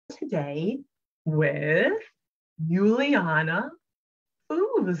today with Iuliana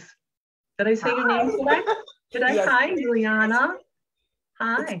Foos. Did I say your name correct? Did I? Yes. Hi, Iuliana. It's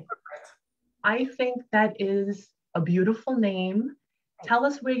Hi. I think that is a beautiful name. Tell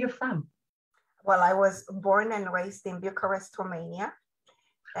us where you're from. Well, I was born and raised in Bucharest, Romania.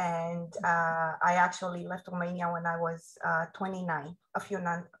 And I actually left Romania when I was 29, a few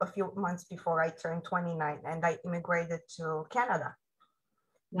months before I turned 29, and I immigrated to Canada.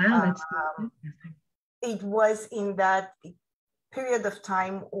 Wow, that's it was in that period of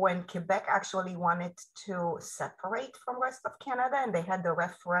time when Quebec actually wanted to separate from rest of Canada, and they had the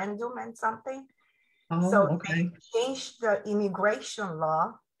referendum and something. So okay. they changed the immigration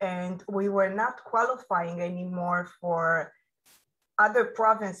law, and we were not qualifying anymore for other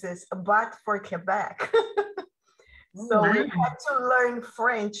provinces, but for Quebec. So we had to learn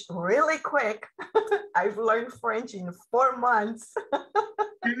French really quick. I've learned French in 4 months.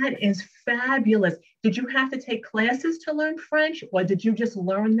 That is fabulous. Did you have to take classes to learn French, or did you just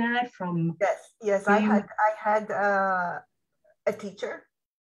learn that from? Yes. I had a teacher,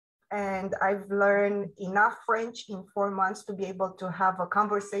 and I've learned enough French in 4 months to be able to have a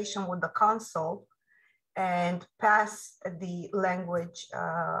conversation with the consul and pass the language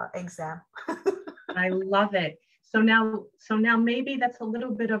exam. I love it. So now maybe that's a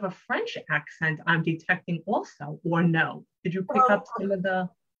little bit of a French accent I'm detecting also, or no? Did you pick up some of the?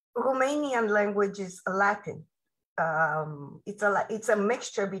 Romanian language is Latin. It's a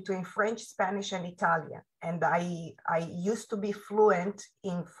mixture between French, Spanish, and Italian. And I used to be fluent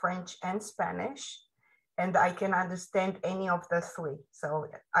in French and Spanish, and I can understand any of the three. So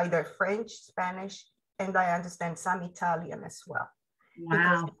either French, Spanish, and I understand some Italian as well. Wow.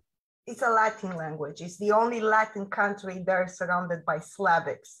 Because it's a Latin language. It's the only Latin country there surrounded by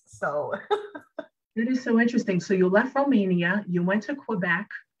Slavics. So it is so interesting. So you left Romania, you went to Quebec.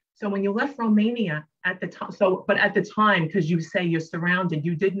 So when you left Romania at the time, but at the time, because you say you're surrounded,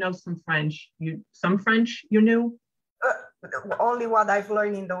 you did know some French. Some French you knew? Only what I've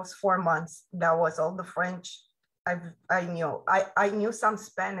learned in those 4 months. That was all the French I knew. I knew some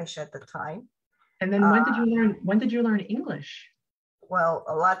Spanish at the time. And then when did you learn English? Well,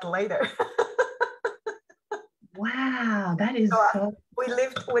 a lot later. Wow, that is so. We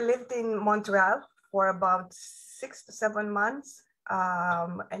lived in Montreal for about 6 to 7 months.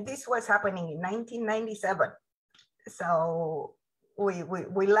 And this was happening in 1997. So we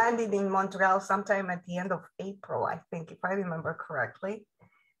landed in Montreal sometime at the end of April, I think, if I remember correctly.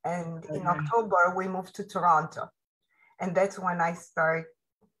 And in October, we moved to Toronto. And that's when I started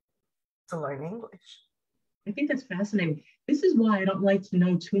to learn English. I think that's fascinating. This is why I don't like to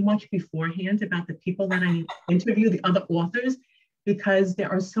know too much beforehand about the people that I interview, the other authors, because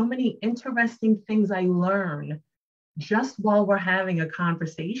there are so many interesting things I learn just while we're having a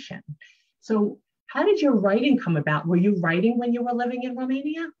conversation. So how did your writing come about? Were you writing when you were living in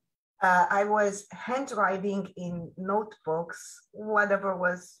Romania? I was handwriting in notebooks, whatever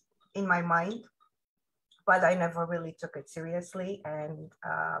was in my mind, but I never really took it seriously. And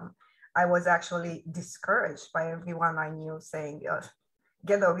I was actually discouraged by everyone I knew saying,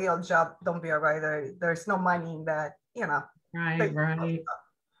 get a real job, don't be a writer. There's no money in that, you know. Right.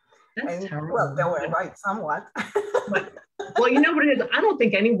 That's terrible. Well, they were right somewhat. Well, you know what it is? I don't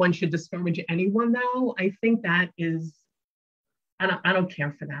think anyone should discourage anyone, though. I think that is, I don't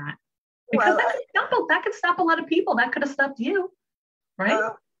care for that. Because that could stop a lot of people. That could have stopped you, right?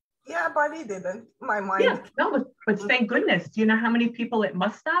 Yeah, but it didn't. My mind. Yeah, no, but thank goodness. Do you know how many people it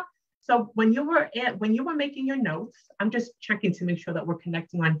must stop? So when you were making your notes, I'm just checking to make sure that we're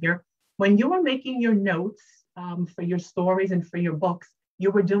connecting on here. When you were making your notes for your stories and for your books, you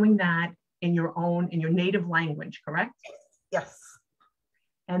were doing that in your native language, correct? Yes.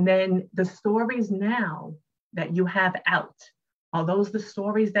 And then the stories now that you have out, are those the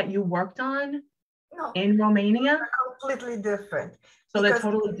stories that you worked on in Romania? They're completely different. So they're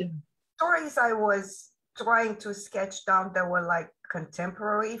totally different. Stories I was trying to sketch down that were like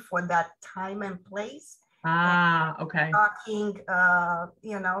contemporary for that time and place. Okay. Talking,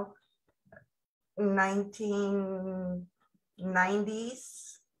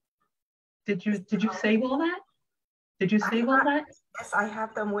 1990s. Did you save all that? Did you save all that? Yes, I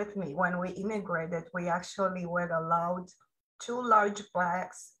have them with me. When we immigrated, we actually were allowed 2 large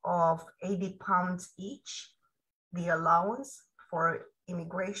bags of 80 pounds each, the allowance for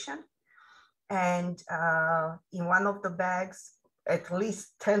immigration. And in one of the bags, at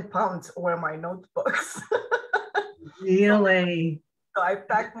least 10 pounds were my notebooks. Really? So I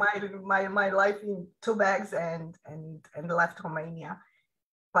packed my life in 2 bags and left Romania.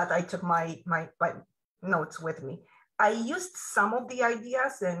 But I took my notes with me. I used some of the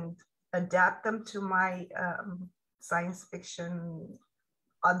ideas and adapt them to my science fiction,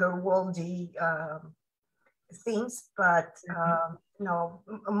 otherworldly themes, but no,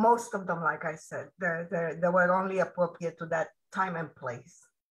 most of them, like I said, they were only appropriate to that time and place.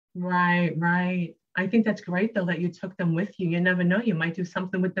 Right, right. I think that's great though that you took them with you. You never know, you might do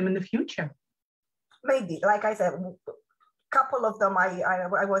something with them in the future. Maybe, like I said, a couple of them I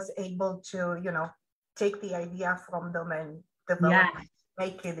was able to, take the idea from them and develop, Yes.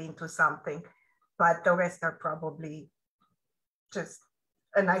 make it into something. But the rest are probably just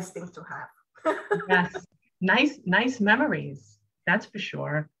a nice thing to have. Yes. Nice memories. That's for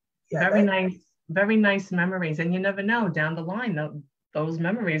sure. Yeah, very nice memories. And you never know, down the line, those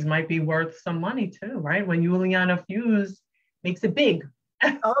memories might be worth some money too, right? When Iuliana Foos makes it big.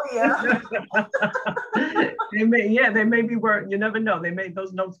 Oh yeah. they may be worth, you never know.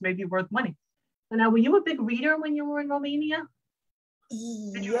 Those notes may be worth money. So now, were you a big reader when you were in Romania?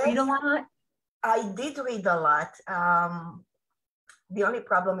 Did you read a lot? I did read a lot. The only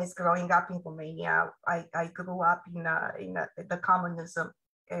problem is growing up in Romania. I grew up in the communism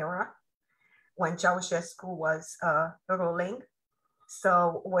era when Ceausescu was ruling.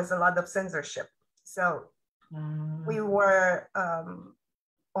 So was a lot of censorship. So we were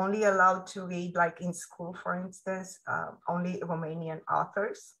only allowed to read, like in school, for instance, only Romanian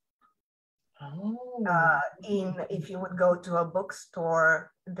authors. Oh. If you would go to a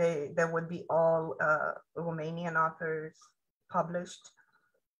bookstore, there would be all Romanian authors published.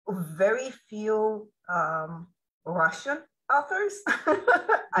 Very few Russian authors.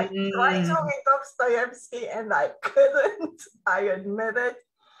 I tried to read Dostoevsky and I couldn't, I admit it.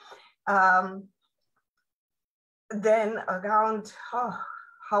 Then around,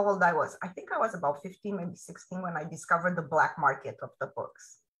 how old I was? I think I was about 15, maybe 16 when I discovered the black market of the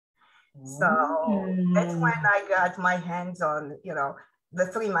books. So that's when I got my hands on, the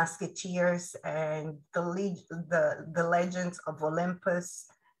Three Musketeers and the Legends of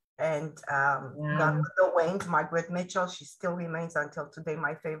Olympus and Gone with the Wind, Margaret Mitchell. She still remains until today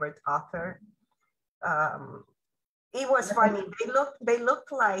my favorite author. It was funny. They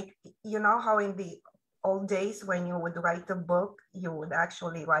looked like, how in the old days when you would write a book, you would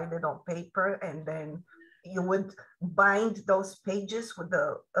actually write it on paper and then you would bind those pages with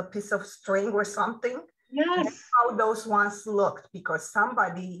a piece of string or something. Yes. That's how those ones looked, because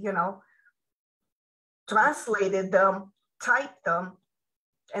somebody, translated them, typed them,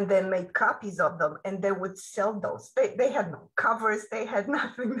 and then made copies of them, and they would sell those. They had no covers, they had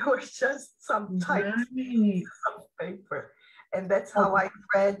nothing. They were just some typed pieces of paper. And that's how I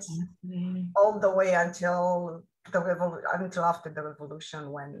read all the way until after the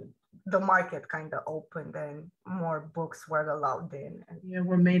revolution, when the market kind of opened and more books were allowed in.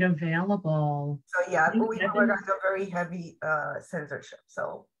 Were made available. So yeah, we were under very heavy censorship.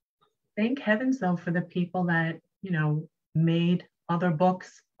 So thank heavens though for the people that, made other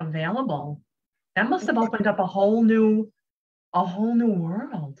books available. That must have opened up a whole new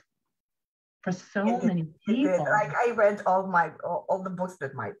world for so many people. Like I read all the books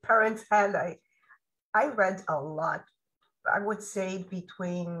that my parents had. I read a lot. I would say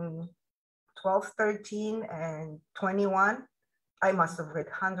between 12, 13 and 21, I must have read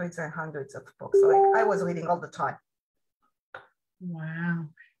hundreds and hundreds of books. So like I was reading all the time. Wow.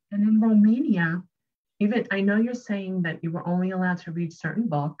 And in Romania, even, I know you're saying that you were only allowed to read certain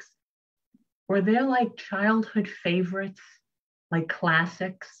books. Were there like childhood favorites, like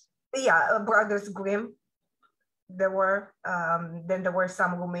classics? Yeah, Brothers Grimm. There were, then there were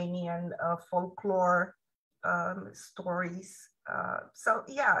some Romanian folklore stories. So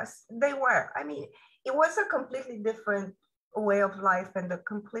yes, they were. I mean, it was a completely different way of life and a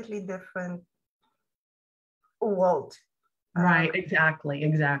completely different world. Right, exactly.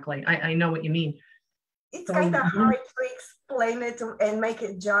 I know what you mean. It's kind of hard to explain it and make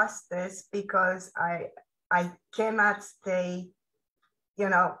it justice, because I cannot stay,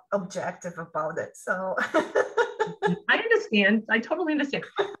 objective about it. So I understand. I totally understand.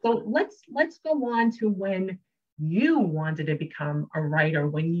 So let's go on to when you wanted to become a writer,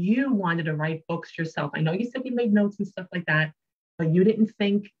 when you wanted to write books yourself. I know you said you made notes and stuff like that, but you didn't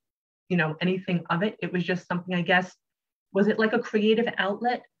think, anything of it. It was just something, I guess. Was it like a creative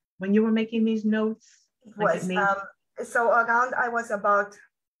outlet when you were making these notes? It was. So around, I was about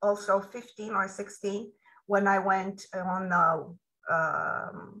also 15 or 16 when I went on a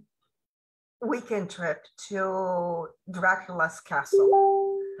weekend trip to Dracula's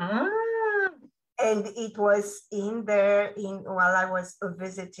castle. And it was while I was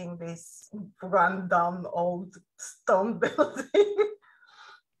visiting this run-down old stone building.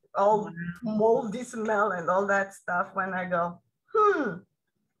 all moldy smell and all that stuff, when I go,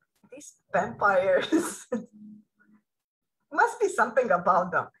 these vampires, must be something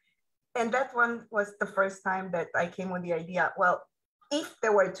about them. And that one was the first time that I came with the idea, well, if they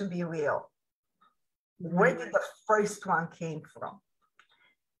were to be real, where did the first one came from?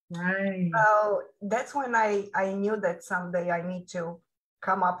 Right. So that's when I knew that someday I need to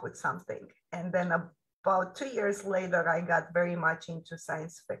come up with something. And then about 2 years later, I got very much into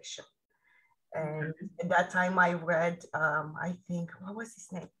science fiction. And at that time I read, I think, what was his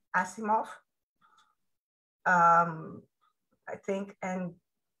name? Asimov, I think. And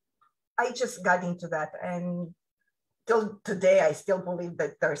I just got into that. And till today, I still believe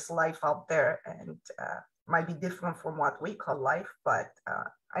that there's life out there, and might be different from what we call life, but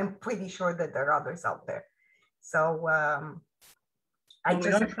I'm pretty sure that there are others out there. So I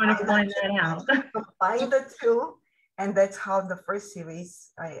just trying to find that out. combine the two, and that's how the first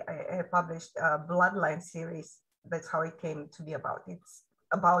series I published, Bloodline series. That's how it came to be about. It's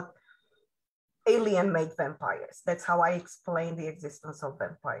about alien-made vampires. That's how I explain the existence of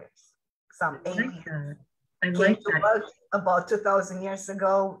vampires. Some aliens came to Earth about 2,000 years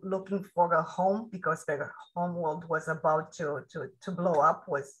ago, looking for a home because their home world was about to blow up,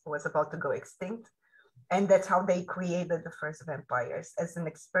 was about to go extinct. And that's how they created the first vampires, as an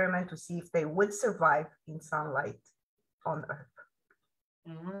experiment to see if they would survive in sunlight on Earth.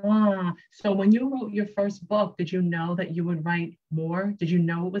 So when you wrote your first book, did you know that you would write more? Did you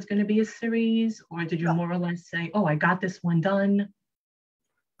know it was going to be a series, or did you more or less say, oh, I got this one done?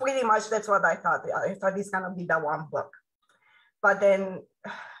 Pretty much that's what I thought. I thought it's going to be the one book. But then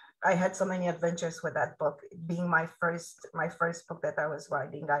I had so many adventures with that book. Being my first book that I was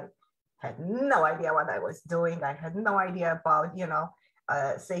writing, I had no idea what I was doing. I had no idea about,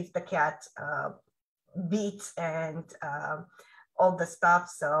 Save the Cat beats and all the stuff.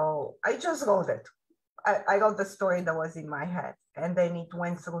 So I just wrote it. I wrote the story that was in my head. And then it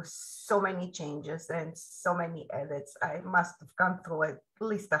went through so many changes and so many edits. I must have gone through it at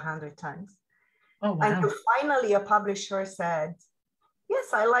least 100 times. Oh, wow. Until finally a publisher said, yes,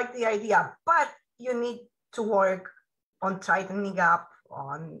 I like the idea, but you need to work on tightening up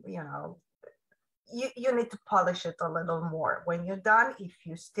on, you need to polish it a little more. When you're done, if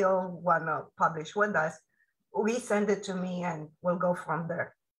you still want to publish with us, resend it to me and we'll go from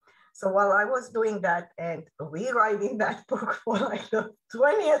there. So while I was doing that and rewriting that book for like the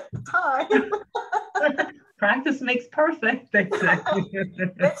 20th time. Practice makes perfect, they say.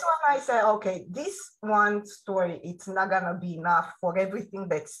 That's when I said, okay, this one story, it's not gonna be enough for everything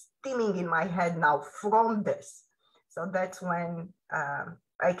that's steaming in my head now from this. So that's when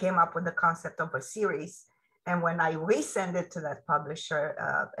I came up with the concept of a series. And when I resend it to that publisher,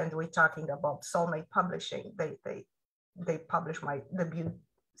 and we're talking about Soulmate Publishing, they published my debut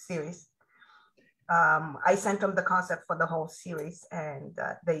series. I sent them the concept for the whole series, and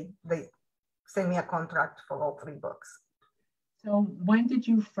they sent me a contract for all 3 books. So when did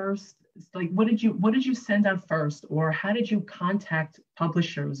you first, what did you send out first, or how did you contact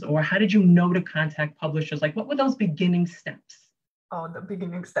publishers, or how did you know to contact publishers? What were those beginning steps? Oh, the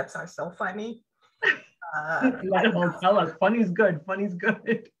beginning steps are so funny. Tell us. Funny's good. Funny's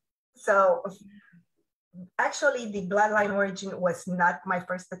good. So actually, the Bloodline Origin was not my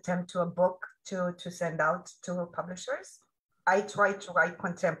first attempt to a book to send out to publishers. I tried to write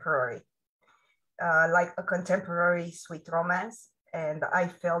contemporary, like a contemporary sweet romance, and I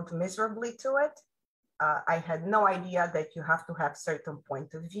failed miserably to it. I had no idea that you have to have certain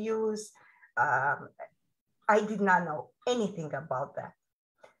point of views. I did not know anything about that.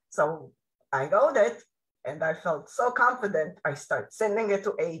 So I wrote it, and I felt so confident. I started sending it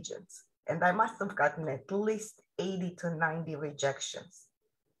to agents. And I must have gotten at least 80 to 90 rejections.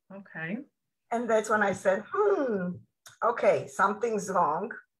 Okay. And that's when I said, okay, something's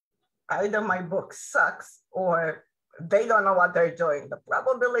wrong. Either my book sucks or they don't know what they're doing. The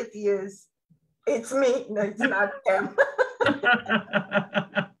probability is it's me, it's not them.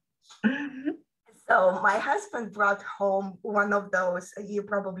 So my husband brought home one of those, you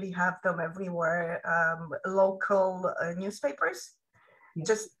probably have them everywhere, local newspapers.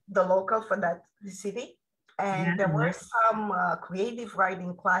 Just the local for that city. And there were some creative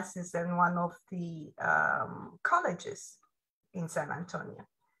writing classes in one of the colleges in San Antonio.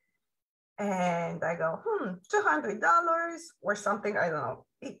 And I go, $200 or something, I don't know.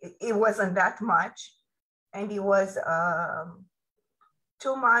 It wasn't that much. And it was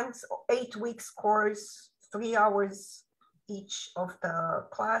 2 months, 8 weeks course, 3 hours each of the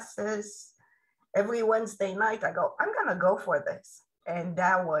classes. Every Wednesday night, I go, I'm gonna go for this. And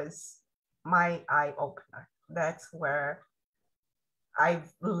that was my eye opener. That's where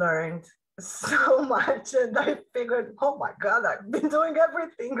I've learned so much, and I figured, oh my God, I've been doing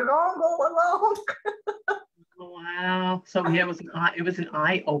everything wrong all along. Wow. So yeah, it was an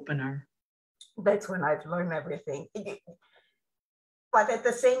eye opener. That's when I've learned everything. But at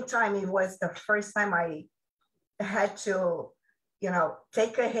the same time, it was the first time I had to,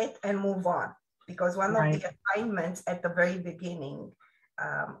 take a hit and move on. Because one of the assignments at the very beginning,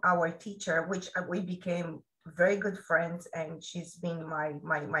 our teacher, which we became very good friends, and she's been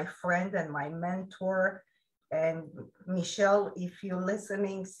my friend and my mentor. And Michelle, if you're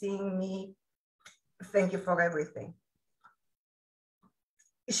listening, seeing me, thank you for everything.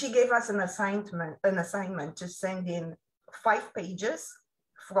 She gave us an assignment to send in 5 pages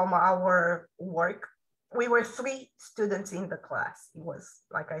from our work. We were 3 students in the class. It was,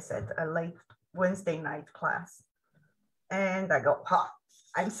 like I said, a late Wednesday night class. And I go,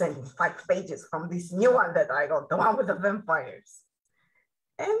 I'm sending 5 pages from this new one that I got, the one with the vampires.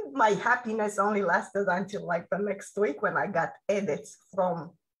 And my happiness only lasted until like the next week, when I got edits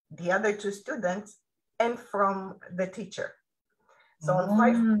from the other 2 students and from the teacher. So on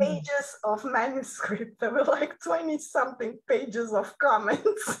 5 pages of manuscript, there were like 20 something pages of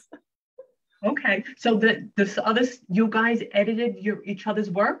comments. Okay, so you guys edited each other's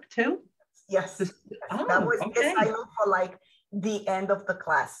work too? Yes. That was assignment for like the end of the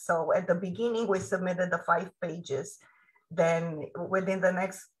class. So at the beginning, we submitted the 5 pages. Then within the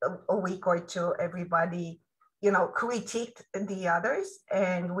next a week or 2, everybody, critiqued the others,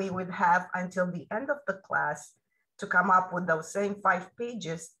 and we would have until the end of the class to come up with those same 5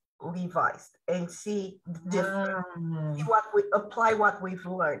 pages revised and see what we've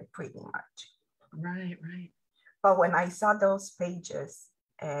learned, pretty much. Right. But when I saw those pages,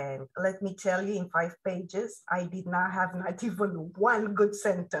 and let me tell you, in 5 pages, I did not have not even one good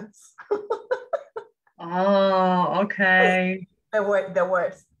sentence. Oh, okay. There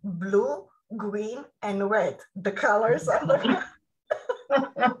were blue, green, and red, the colors on the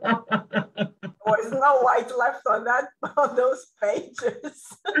there was no white left on those pages.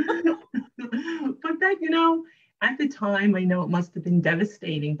 But that, at the time, I know it must have been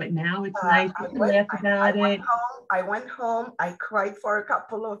devastating, but now it's nice to laugh about it. I went home, I cried for a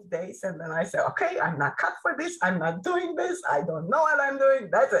couple of days, and then I said, okay, I'm not cut for this. I'm not doing this. I don't know what I'm doing.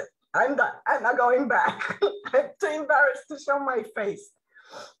 That's it. I'm done. I'm not going back. I'm too embarrassed to show my face.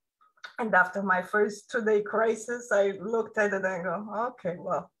 And after my first 2-day crisis, I looked at it and go, okay,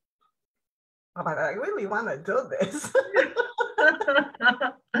 well, but I really want to do this.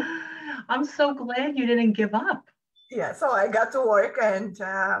 I'm so glad you didn't give up. Yeah, so I got to work and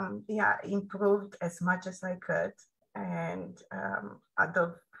improved as much as I could. And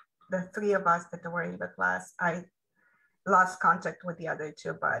the 3 of us that were in the class, I lost contact with the other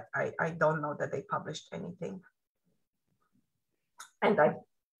 2, but I don't know that they published anything. And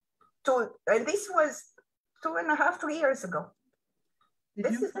this was 2.5, 3 years ago.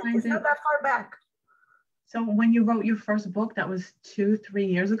 It's not that far back. So when you wrote your first book, that was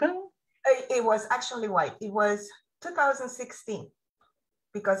 2-3 years ago? It was actually it was 2016,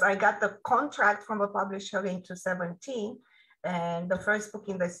 because I got the contract from a publisher in 2017, and the first book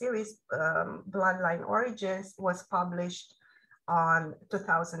in the series, Bloodline Origins, was published on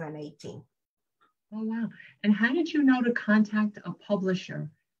 2018. Oh, wow. And how did you know to contact a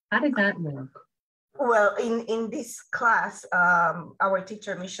publisher? How did that work? Well, in this class, our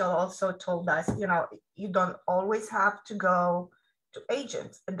teacher, Michelle, also told us, you don't always have to go to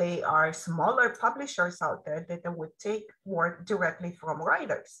agents. They are smaller publishers out there that would take work directly from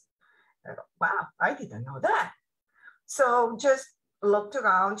writers. Wow, I didn't know that. So just looked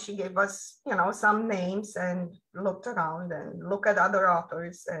around. She gave us, some names, and looked around and looked at other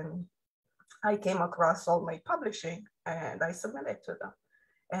authors. And I came across Soulmate Publishing, and I submitted to them.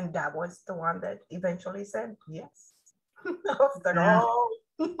 And that was the one that eventually said yes. After all,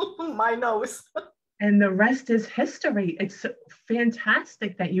 my nose. And the rest is history. It's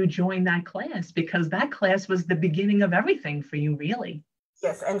fantastic that you joined that class, because that class was the beginning of everything for you, really.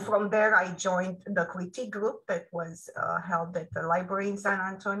 Yes, and from there I joined the critique group that was held at the library in San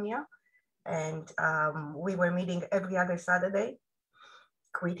Antonio. And we were meeting every other Saturday,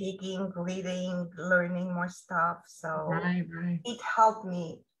 critiquing, reading, learning more stuff. So it helped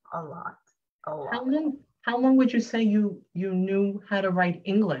me a lot. How long would you say you knew how to write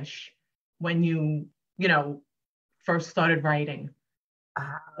English when you first started writing?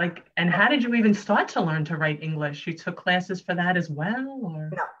 And how did you even start to learn to write English? You took classes for that as well,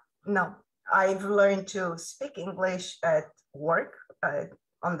 or? No. I've learned to speak English at work,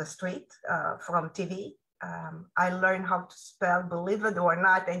 on the street, from TV. I learned how to spell, believe it or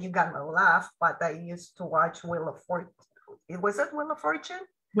not, and you're gonna laugh, but I used to watch Wheel of Fortune. Was it Wheel of Fortune?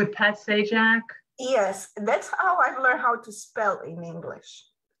 With Pat Sajak? Yes, that's how I've learned how to spell in English.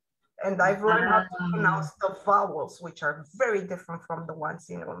 And I've learned how to pronounce the vowels, which are very different from the ones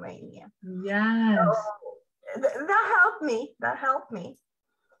in Romanian. Yes. So that helped me. That helped me.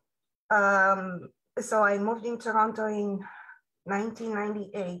 So I moved in Toronto in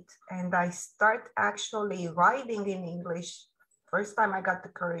 1998, and I start actually writing in English. First time I got the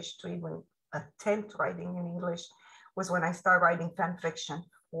courage to even attempt writing in English was when I started writing fan fiction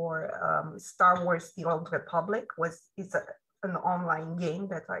for Star Wars: The Old Republic. It's an online game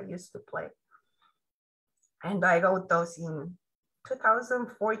that I used to play. And I wrote those in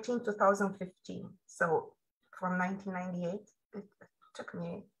 2014, 2015. So from 1998, it took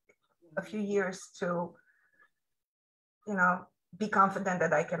me a few years to, be confident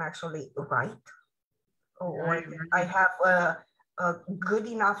that I can actually write, or I have a good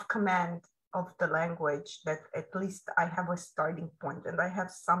enough command of the language that at least I have a starting point and I have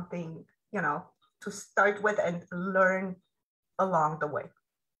something, to start with and learn along the way.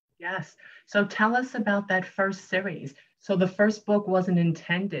 Yes. So tell us about that first series. So the first book wasn't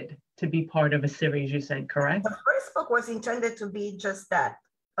intended to be part of a series, you said, correct? The first book was intended to be just that,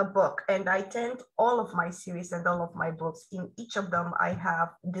 a book. And I tend all of my series and all of my books, in each of them, I have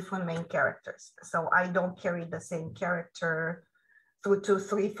different main characters. So I don't carry the same character through 2,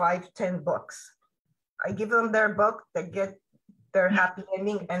 3, 5, 10 books. I give them their book, they get their happy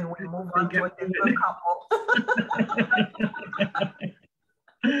ending, and we move on to a different couple.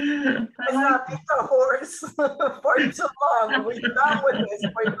 Let's not beat the horse for too long. We're done with this.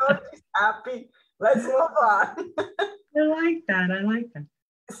 We know she's happy. Let's move on. I like that.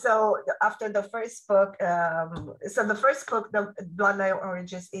 So after the first book, the Bloodline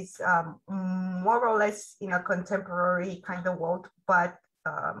Origins, is more or less in a contemporary kind of world, but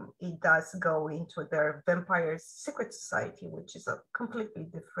it does go into their vampires' secret society, which is a completely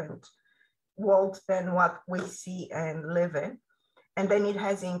different world than what we see and live in. And then it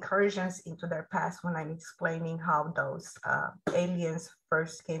has incursions into their past when I'm explaining how those aliens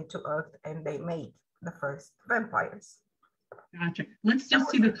first came to Earth and they made the first vampires. Gotcha. Let's just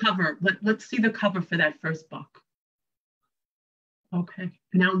see the cover. Let's see the cover for that first book. Okay.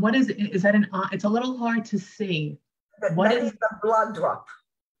 Now, what is it? Is that it's a little hard to see. That is the blood drop.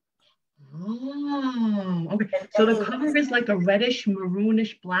 Oh, okay. So the cover is like a reddish,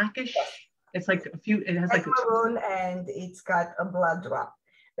 maroonish, blackish. It's like it has like maroon, and it's got a blood drop.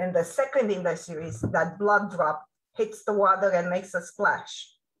 Then the second in the series, that blood drop hits the water and makes a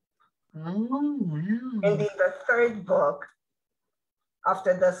splash. Oh, wow. And in the third book,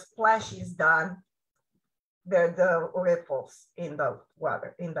 after the splash is done, there are the ripples in the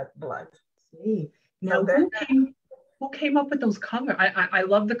water, in that blood. See. Now, so who came up with those covers? I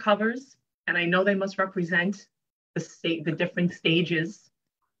love the covers, and I know they must represent the different stages.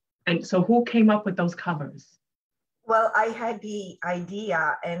 And so who came up with those covers? Well, I had the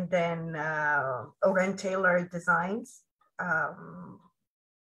idea, and then Oren Taylor Designs.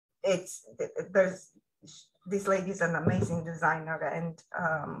 This lady is an amazing designer, and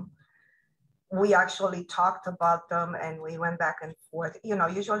we actually talked about them, and we went back and forth.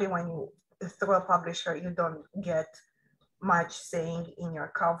 Usually when you through a publisher, you don't get much saying in your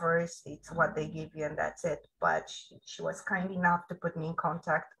covers. It's what they give you and that's it. But she was kind enough to put me in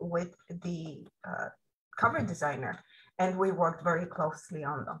contact with the cover designer, and we worked very closely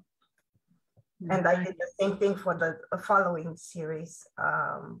on them. Mm-hmm. And I did the same thing for the following series.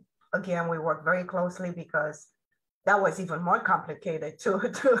 Again, we worked very closely because that was even more complicated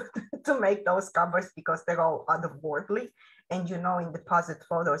to make those covers, because they're all otherworldly. And in deposit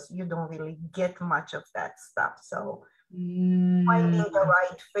photos, you don't really get much of that stuff. So finding the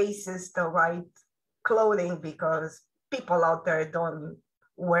right faces, the right clothing, because people out there don't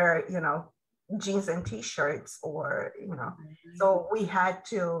wear, jeans and t-shirts or, so we had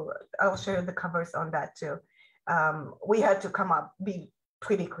to, I'll show you the covers on that too. We had to be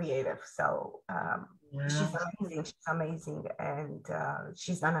pretty creative. So she's amazing, and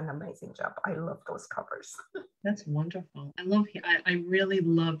she's done an amazing job. I love those covers. That's wonderful. I really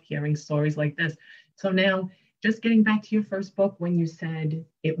love hearing stories like this. So now, just getting back to your first book, when you said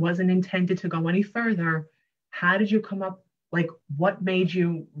it wasn't intended to go any further, how did you come up, what made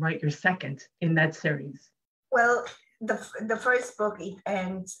you write your second in that series? Well, the first book, it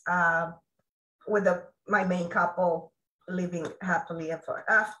ends with my main couple living happily ever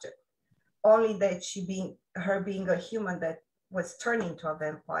after. Only that her being a human that was turning into a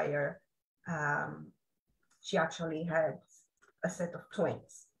vampire, she actually had a set of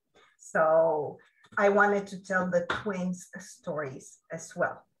twins. So I wanted to tell the twins' stories as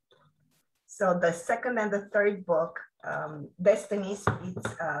well. So the second and the third book, Destinies,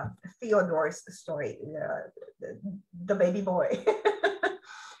 it's Theodore's story, the baby boy.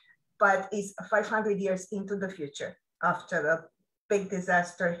 But it's 500 years into the future after a big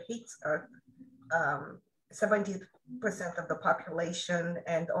disaster hits Earth. 70% of the population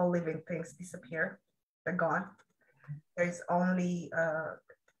and all living things disappear. They're gone. There's only,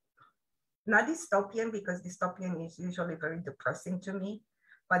 not dystopian, because dystopian is usually very depressing to me,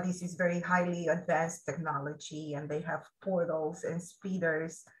 but this is very highly advanced technology, and they have portals and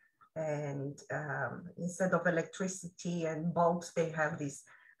speeders, and instead of electricity and bulbs, they have these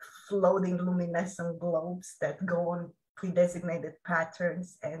floating luminescent globes that go on pre-designated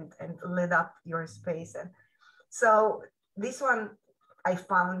patterns and lit up your space. And so this one, I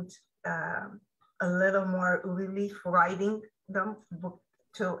found a little more relief writing them, book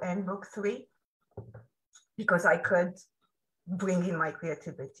 2 and book 3, because I could bring in my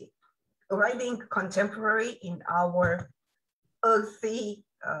creativity. Writing contemporary in our earthy,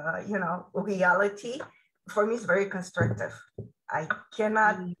 reality, for me is very constructive. I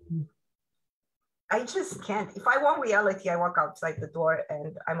just can't. If I want reality, I walk outside the door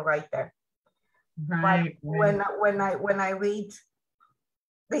and I'm right there. Right. But when I read,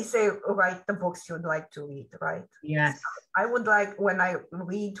 they say write the books you'd like to read, right? Yes. So I would like, when I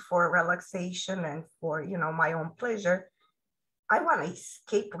read for relaxation and for my own pleasure, I want to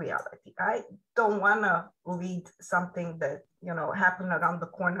escape reality. I don't want to read something that happened around the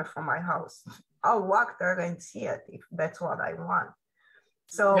corner from my house. I'll walk there and see it if that's what I want.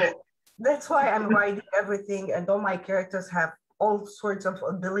 So that's why I'm writing everything, and all my characters have all sorts of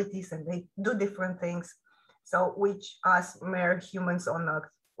abilities and they do different things. So which us mere humans on Earth,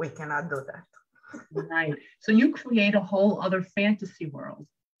 we cannot do that. Right. So you create a whole other fantasy world.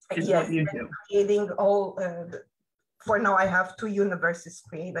 Is yes, what you do. Creating all. For now, I have 2 universes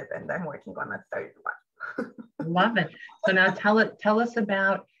created, and I'm working on a third one. Love it. So now tell us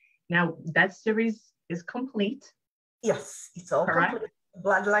about, now that series is complete. Yes, it's all correct? Complete.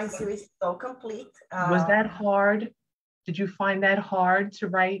 Bloodline series is all complete. Was that hard? Did you find that hard to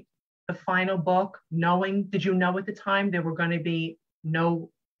write the final book, did you know at the time there were going to be no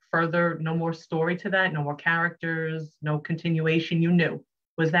more story to that, no more characters, no continuation? You knew.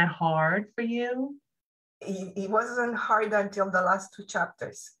 Was that hard for you? It wasn't hard until the last 2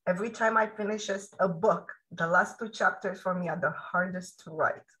 chapters. Every time I finish a book, the last 2 chapters for me are the hardest to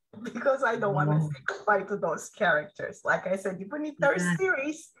write, because I don't want to say goodbye to those characters. Like I said, even if there's a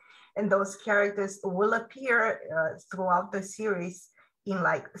series, and those characters will appear throughout the series in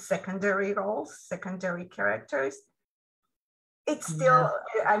like secondary roles, secondary characters, it's still,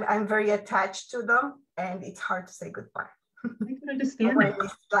 I'm very attached to them, and it's hard to say goodbye. I can understand when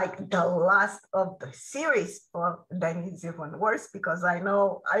it's like the last of the series, well, then it's even worse, because I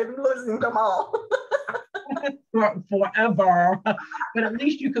know I'm losing them all. Forever. But at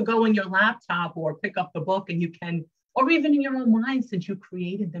least you could go on your laptop or pick up the book, and you can, or even in your own mind, since you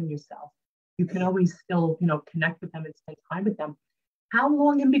created them yourself, you can always still, connect with them and spend time with them. How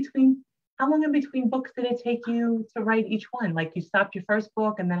long in between books did it take you to write each one? Like, you stopped your first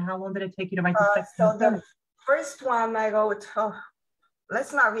book, and then how long did it take you to write the second? So the first one I wrote,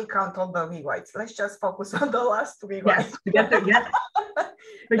 let's not recount all the rewrites. Let's just focus on the last rewrites. Yes.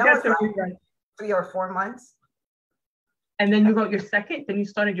 Forget the rewrite. 3 or 4 months. And then you wrote your second, then you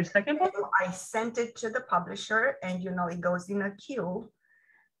started your second book? I sent it to the publisher, and it goes in a queue.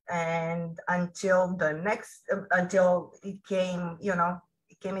 And until it came,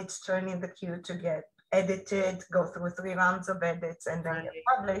 its turn in the queue to get edited, go through 3 rounds of edits, and then get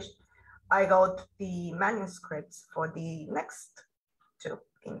published, I wrote the manuscripts for the next 2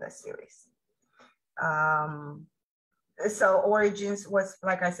 in the series. So Origins was,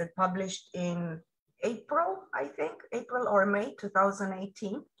 like I said, published in April or May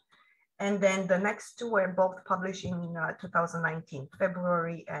 2018. And then the next 2 were both published in 2019,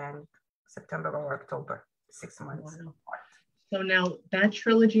 February and September or October, 6 months apart. So now that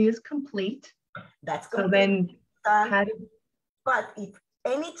trilogy is complete. That's complete. So then but if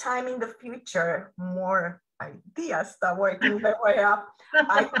any time in the future more ideas start working their way up,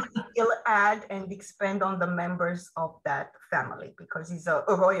 I will add and expand on the members of that family, because it's a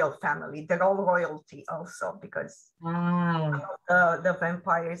royal family. They're all royalty also, because the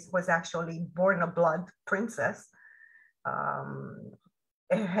vampires was actually born a blood princess.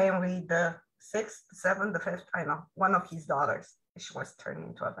 Henry the 6th, 7th, the 5th, I know, one of his daughters, she was turned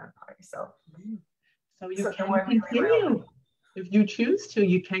into a vampire. So you can continue. If you choose to,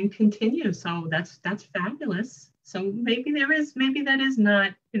 you can continue. So that's fabulous. So maybe that is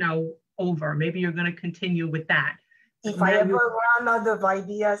not, over. Maybe you're going to continue with that. If I ever run out of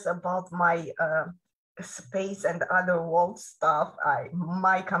ideas about my space and other world stuff, I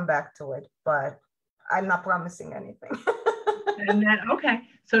might come back to it, but I'm not promising anything. And then, okay.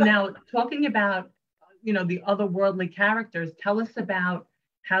 So now talking about, the otherworldly characters, tell us about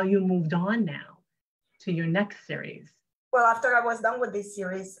how you moved on now to your next series. Well, after I was done with this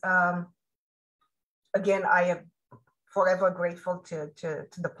series, again, I am forever grateful to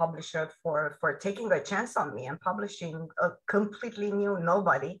the publisher for taking a chance on me and publishing a completely new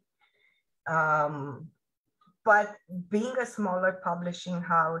nobody. But being a smaller publishing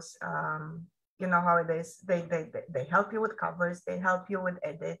house, you know how it is. They help you with covers, they help you with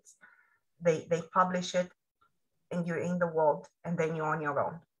edits, they publish it, and you're in the world, and then you're on your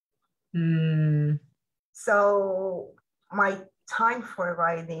own. Mm. So my time for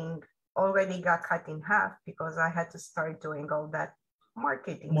writing already got cut in half because I had to start doing all that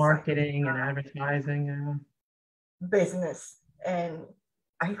marketing and advertising business, and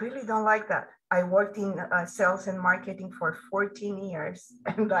I really don't like that. I worked in sales and marketing for 14 years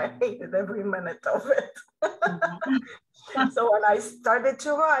and I hated every minute of it. So when I started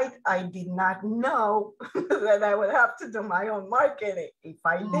to write, I did not know that I would have to do my own marketing. If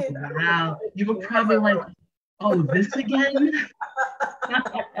I did, wow, you were probably like, oh, this again?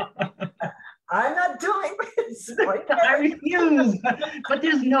 I'm not doing this. I refuse. But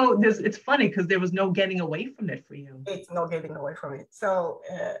it's funny because there was no getting away from it for you. It's no getting away from it. So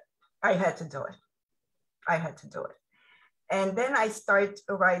I had to do it. And then I started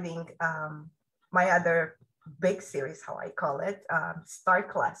writing my other big series, how I call it, Star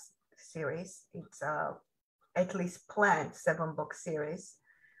Class series. It's at least planned 7-book series.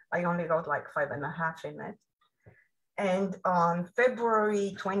 I only wrote like 5.5 in it. And on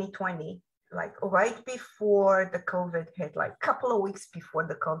February 2020, like right before the COVID hit, like a couple of weeks before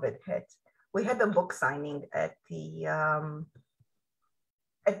the COVID hit, we had a book signing at the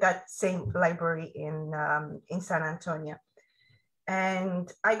at that same library in San Antonio,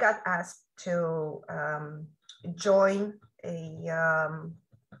 and I got asked to join a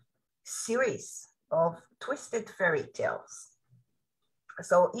series of twisted fairy tales.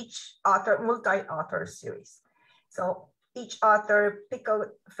 So each author, multi-author series. So each author pick a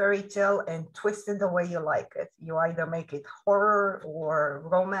fairy tale and twist it the way you like it. You either make it horror or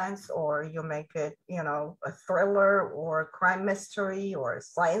romance, or you make it, a thriller or crime mystery or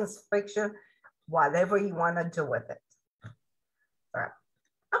science fiction, whatever you want to do with it.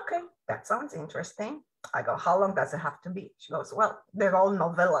 Okay, that sounds interesting. I go, how long does it have to be? She goes, well, they're all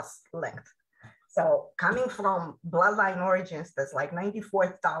novellas length. So coming from Bloodline Origins, there's like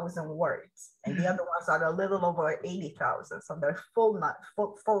 94,000 words, and the other ones are a little over 80,000. So they're full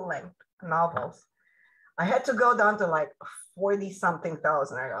length novels. I had to go down to like 40 something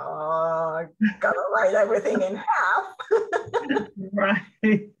thousand. I go, oh, I gotta write everything in half.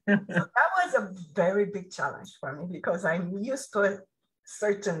 Right. So that was a very big challenge for me because I'm used to a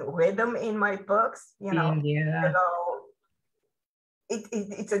certain rhythm in my books, Yeah.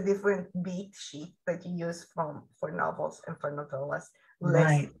 It's a different beat sheet that you use for novels and for novellas.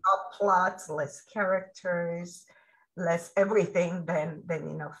 Right. Less plots, less characters, less everything than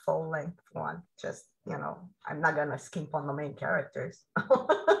in a full length one. Just, I'm not gonna skimp on the main characters.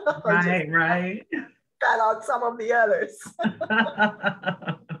 Right. Cut out some of the others.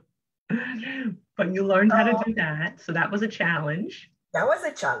 But you learned how to do that. So that was a challenge. That was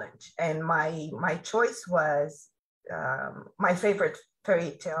a challenge. And my choice was my favorite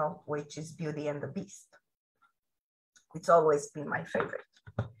fairy tale, which is Beauty and the Beast. It's always been my favorite.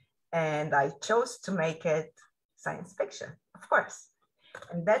 And I chose to make it science fiction, of course.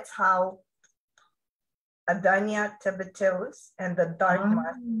 And that's how Adania Tebeteus and the Dark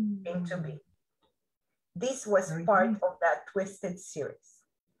Mask came to be. This was part of that twisted series.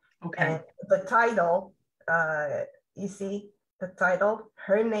 Okay. And the title, you see the title,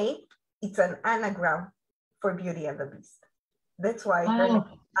 her name, it's an anagram for Beauty and the Beast. That's why her name,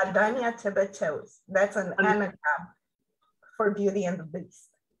 Adania Tebeteus. That's an anagram for Beauty and the Beast.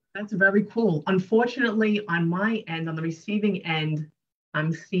 That's very cool. Unfortunately, on my end, on the receiving end,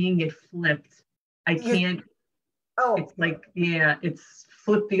 I'm seeing it flipped. I can't. It's like, it's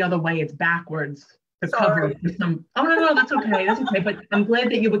flipped the other way. It's backwards. The cover for some. Oh no, that's okay. That's okay. But I'm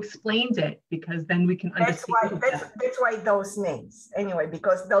glad that you explained it because then we can understand. That's why those names anyway,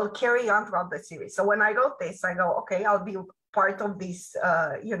 because they'll carry on throughout the series. So when I wrote this, I go, okay, I'll be part of this,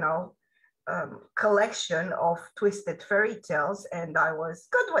 collection of twisted fairy tales, and I was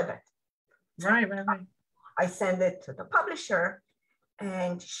good with it. Right. I sent it to the publisher,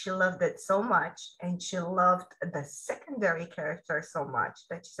 and she loved it so much, and she loved the secondary characters so much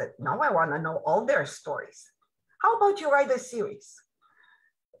that she said, "No, I want to know all their stories. how about you write a series?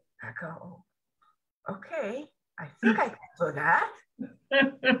 I go, okay, I think I can do that.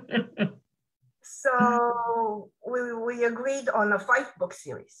 So we agreed on a 5-book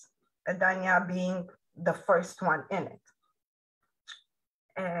series, Adania being the first one in it.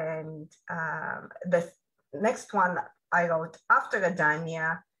 And the next one I wrote after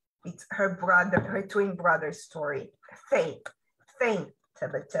Adania, it's her twin brother's story, Faith,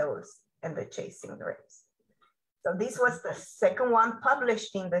 Tabatoes, and the Chasing Dreams. So this was the second one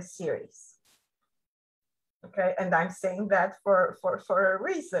published in the series. Okay, and I'm saying that for a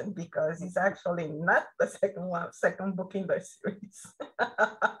reason, because it's actually not the second book in the series.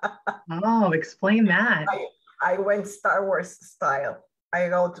 Oh, explain that. I went Star Wars style. I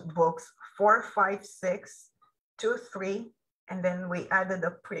wrote books 4, 5, 6, 2, 3, and then we added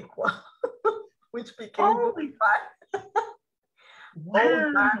a prequel, which became book 5.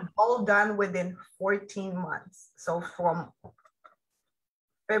 Wow. All done within 14 months. So from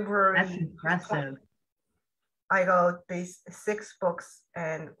February. That's impressive. I wrote these 6 books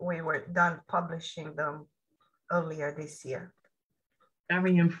and we were done publishing them earlier this year.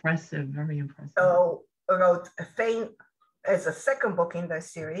 Very impressive, very impressive. So I wrote Fane as a second book in the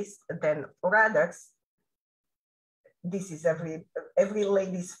series, then Radux. This is every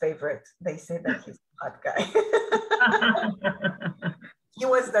lady's favorite. They say that he's a hot guy. He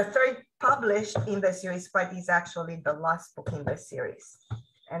was the 3rd published in the series, but he's actually the last book in the series.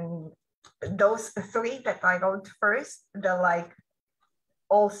 And those 3 that I wrote first, they're like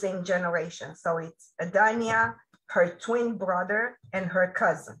all same generation. So it's Adania, her twin brother, and her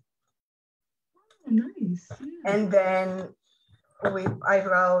cousin. Oh, nice. Yeah. And then I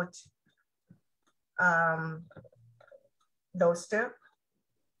wrote those 2,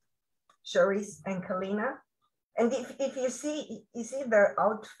 Charisse and Kalina. And if you see their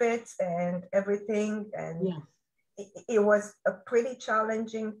outfits and everything, and yeah. It was pretty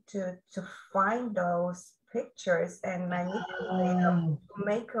challenging to find those pictures and manipulate them to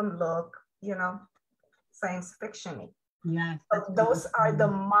make them look, science fiction-y. Yeah. So those are the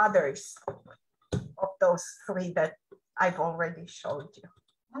mothers of those 3 that I've already showed you.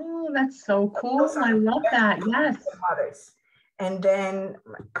 Oh, that's so cool. I love that. Yes. Mothers. And then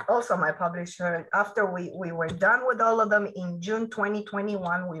also my publisher, after we were done with all of them in June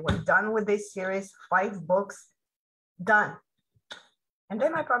 2021, we were done with this series, 5 books, done. And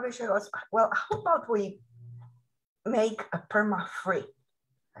then my publisher goes, well, how about we make a perma-free?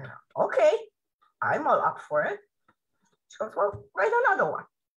 Okay, I'm all up for it. She goes, well, write another one.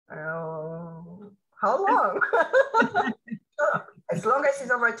 How long? As long as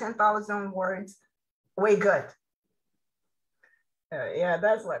it's over 10,000 words, we're good. Yeah,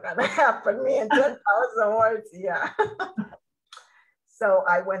 that's not gonna happen. Me and 10,000 words, yeah. So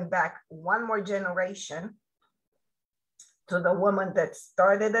I went back one more generation to the woman that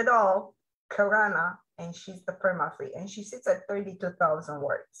started it all, Karana, and she's the perma-free, and she sits at 32,000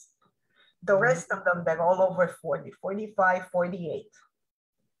 words. The rest of them, they're all over 40, 45,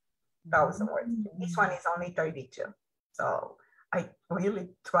 48,000 words. This one is only 32. So I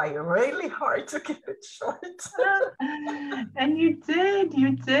really try really hard to keep it short. And you did.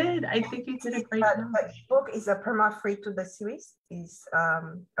 I think you did a great job. The book is a perma-free to the series, is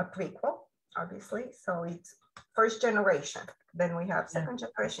a prequel, obviously. So it's 1st generation. Then we have 2nd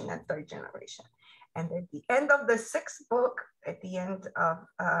generation and 3rd generation. And at the end of the 6th book, at the end of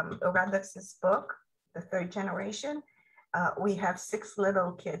Radux's book, the 3rd generation, we have 6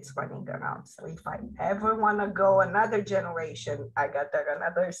 little kids running around. So if I ever want to go another generation, I got there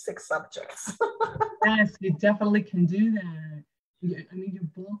another 6 subjects. Yes, you definitely can do that. I mean, your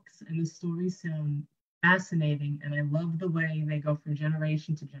books and the stories sound fascinating, and I love the way they go from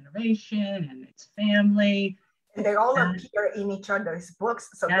generation to generation, and it's family. And they all appear in each other's books,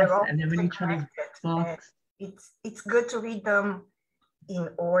 so they're all and they're in each other's books. And it's good to read them in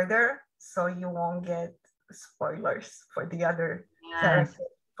order, so you won't get spoilers for the other character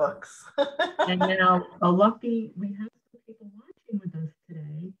books. And now we have some people watching with us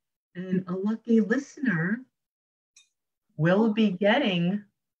today, and a lucky listener will be getting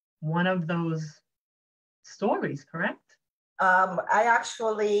one of those stories, correct? I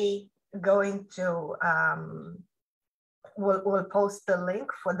actually going to we'll post the link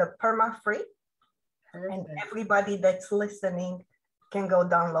for the perma-free, and everybody that's listening can go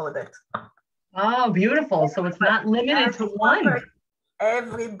download it. Oh, beautiful. So it's not limited to one.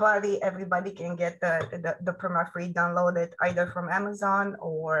 Everybody can get the perma-free downloaded either from Amazon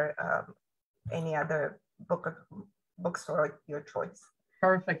or any other bookstore of your choice.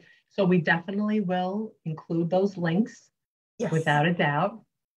 Perfect. So we definitely will include those links. Yes. Without a doubt.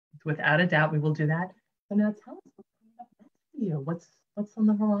 Without a doubt, we will do that. So now tell us what's coming up next for you. What's on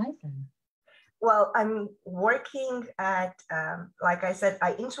the horizon? Well, I'm working at, like I said,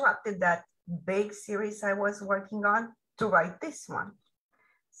 I interrupted that big series I was working on to write this one.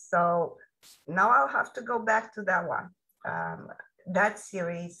 So now I'll have to go back to that one. That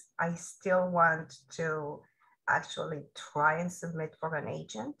series, I still want to actually try and submit for an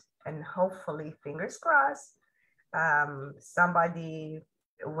agent, and hopefully, fingers crossed, somebody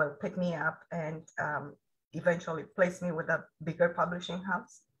will pick me up and eventually place me with a bigger publishing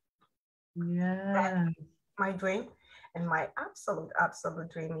house. Yeah. That's my dream. And my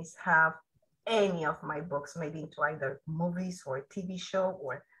absolute dream is have any of my books made into either movies or a TV show,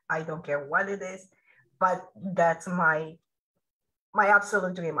 or I don't care what it is, but that's my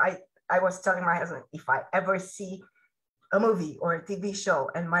absolute dream. I was telling my husband, if I ever see a movie or a TV show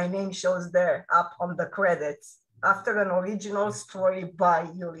and my name shows there up on the credits after an original story by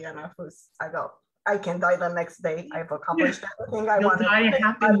Iuliana Foos, I go, I can die the next day. I've accomplished everything I wanted. You'll die a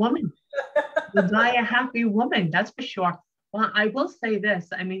happy woman. You'll die a happy woman, that's for sure. Well, I will say this.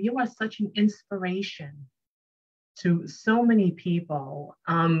 I mean, you are such an inspiration to so many people,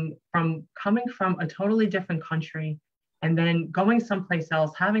 from coming from a totally different country and then going someplace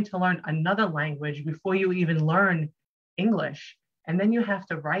else, having to learn another language before you even learn English. And then you have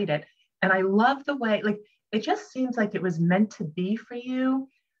to write it. And I love the way, like, it just seems like it was meant to be for you.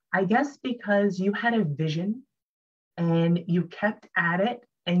 I guess because you had a vision and you kept at it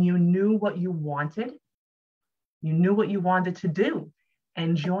and you knew what you wanted. You knew what you wanted to do.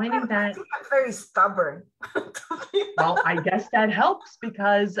 And joining that. I'm very stubborn. Well, I guess that helps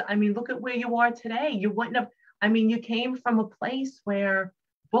because, I mean, look at where you are today. You wouldn't have, I mean, you came from a place where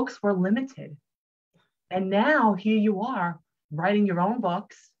books were limited. And now here you are writing your own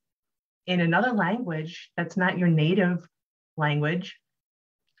books in another language that's not your native language.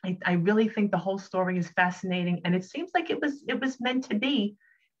 I really think the whole story is fascinating. And it seems like it was meant to be.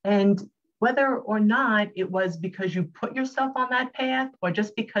 And whether or not it was because you put yourself on that path or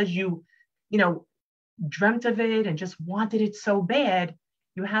just because you dreamt of it and just wanted it so bad,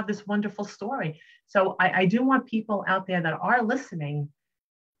 you have this wonderful story. So I do want people out there that are listening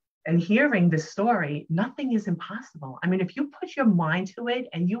and hearing this story, nothing is impossible. I mean, if you put your mind to it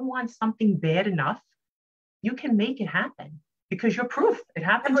and you want something bad enough, you can make it happen because you're proof it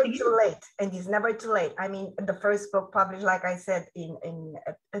happened never to you. Too late, and it's never too late. I mean, the first book published, like I said, in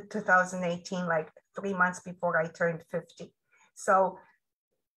 2018, like 3 months before I turned 50. So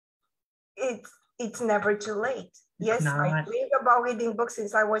it's never too late. Yes, I dreamed about reading books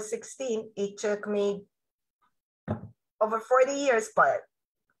since I was 16. It took me over 40 years, but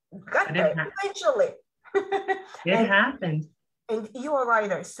got there eventually. It happened. And you're a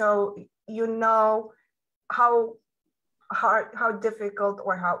writer, so you know how hard, how difficult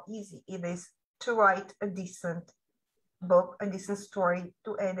or how easy it is to write a decent book, a decent story,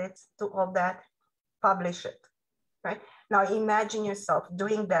 to edit, to all that, publish it, right? Now imagine yourself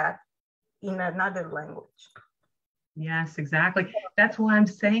doing that in another language. Yes, exactly. That's why I'm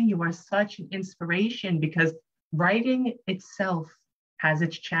saying you are such an inspiration, because writing itself has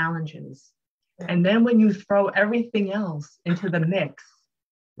its challenges. And then when you throw everything else into the mix,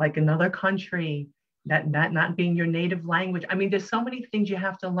 like another country, that not being your native language. I mean, there's so many things you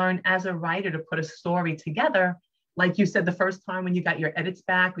have to learn as a writer to put a story together. Like you said, the first time when you got your edits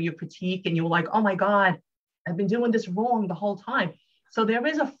back or your critique and you were like, oh my God, I've been doing this wrong the whole time. So there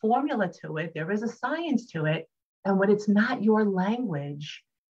is a formula to it. There is a science to it. And when it's not your language,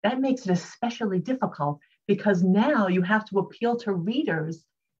 that makes it especially difficult, because now you have to appeal to readers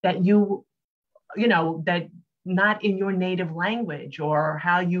that that not in your native language, or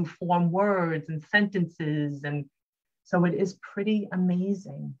how you form words and sentences. And so it is pretty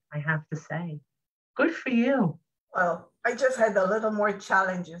amazing, I have to say. Good for you. Well, I just had a little more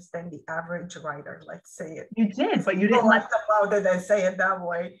challenges than the average writer, let's say it. You did, but you didn't like about it and say it that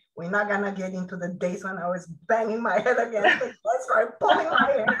way. We're not gonna get into the days when I was banging my head against the desk, or pulling my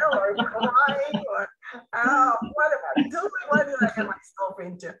hair, or crying, or what am I doing? What did I get myself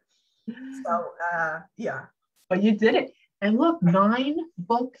into? So yeah. But you did it. And look, 9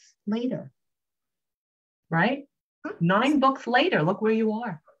 books later, right? 9 books later, look where you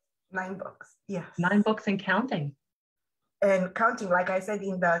are. 9 books, yes. 9 books and counting. And counting, like I said,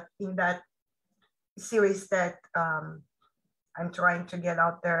 in that series that I'm trying to get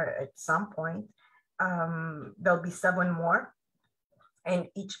out there at some point, there'll be 7 more. And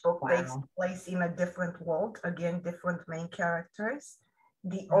each book takes place in a different world, again, different main characters.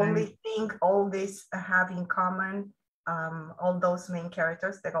 The only thing all these have in common, all those main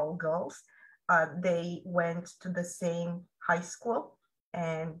characters, they're all girls, they went to the same high school,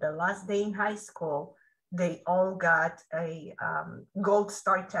 and the last day in high school, they all got a gold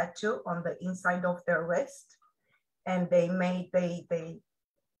star tattoo on the inside of their wrist, and they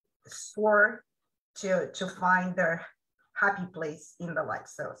swore to find their happy place in the life.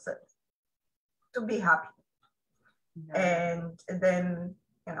 So to be happy. Yeah. And then,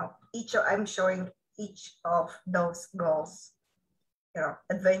 I'm showing each of those goals,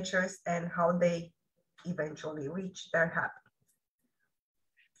 adventures and how they eventually reach their happy.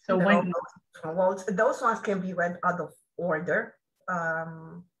 So when those ones can be read out of order.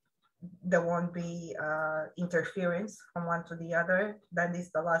 There won't be interference from one to the other. That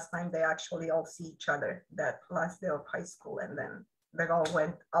is the last time they actually all see each other, that last day of high school, and then they all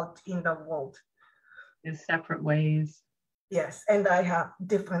went out in the world. In separate ways. Yes, and I have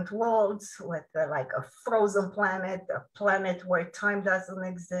different worlds with like a frozen planet, a planet where time doesn't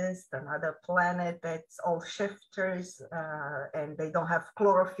exist, another planet that's all shifters, and they don't have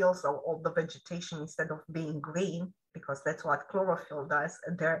chlorophyll, so all the vegetation, instead of being green, because that's what chlorophyll does,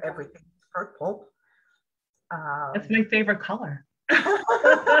 there everything is purple. That's my favorite color. So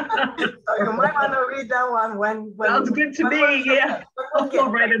you might want to read that one when sounds good to me. Yeah, I'll go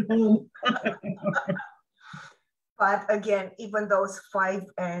right at home. But again, even those 5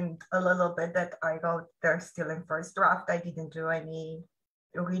 and a little bit that I wrote, they're still in first draft. I didn't do any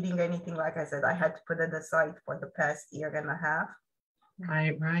reading, anything. Like I said, I had to put it aside for the past year and a half.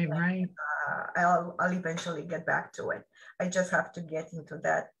 Right. I'll eventually get back to it. I just have to get into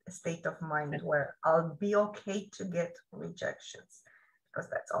that state of mind where I'll be okay to get rejections, because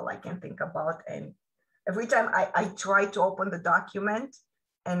that's all I can think about. And every time I try to open the document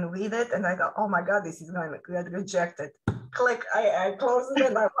and read it, and I go, oh my God, this is going to get rejected. Click, I close it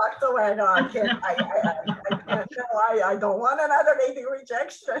and I walked away. I go, I can't, I don't want another rating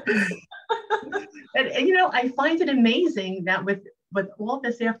rejection. and I find it amazing that with all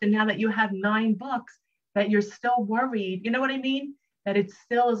this after, now that you have 9 books, that you're still worried. You know what I mean? That it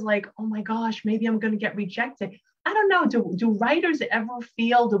still is like, oh my gosh, maybe I'm going to get rejected. I don't know. Do writers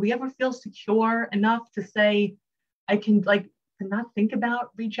do we ever feel secure enough to say, I can to not think about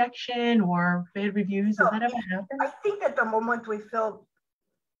rejection or bad reviews? Does that ever happen? I think at the moment we feel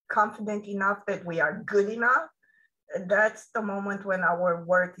confident enough that we are good enough, that's the moment when our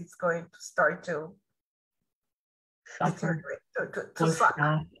work is going to start to suffer, to suck,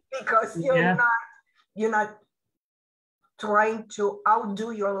 because you're not trying to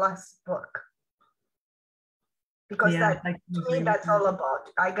outdo your last book, because to me that's all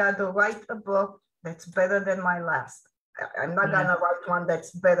about, I got to write a book that's better than my last. I'm not gonna write one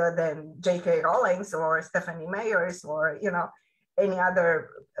that's better than J.K. Rowling's or Stephanie Meyer's or any other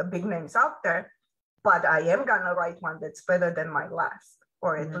big names out there, but I am gonna write one that's better than my last,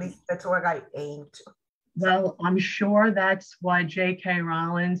 or at least that's what I aim to. Well, I'm sure that's why J.K.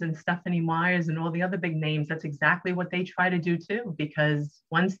 Rowling and Stephanie Meyer's and all the other big names, that's exactly what they try to do too, because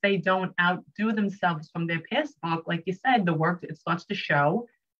once they don't outdo themselves from their past book, like you said, the work, it starts to show,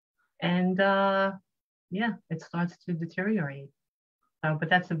 and it starts to deteriorate. But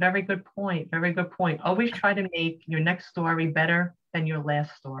that's a very good point. Very good point. Always try to make your next story better than your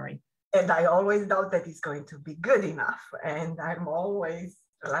last story. And I always doubt that it's going to be good enough. And I'm always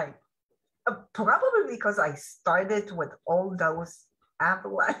like, probably because I started with all those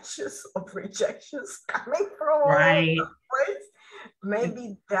avalanches of rejections coming from all the place.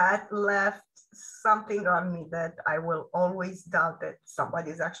 Maybe that left something on me that I will always doubt that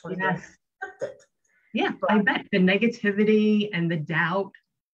somebody's actually going to accept it. Yeah, but I bet the negativity and the doubt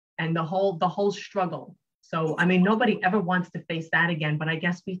and the whole struggle. So, I mean, nobody ever wants to face that again, but I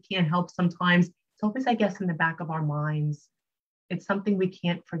guess we can't help sometimes. It's always, I guess, in the back of our minds. It's something we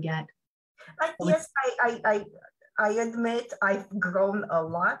can't forget. Yes, I admit I've grown a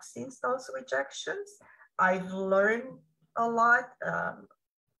lot since those rejections. I've learned a lot.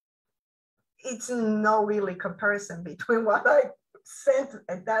 It's no really comparison between what I sent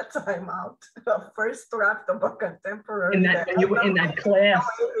at that time out, the first draft of a contemporary. You were in that class.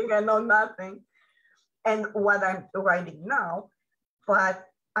 I know nothing. And what I'm writing now, but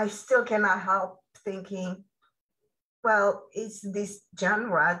I still cannot help thinking, well, it's this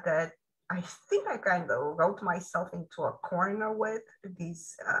genre that I think I kind of wrote myself into a corner with,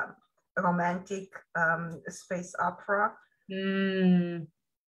 this romantic space opera.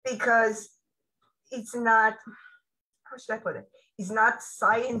 Because it's not, how should I put it? It's not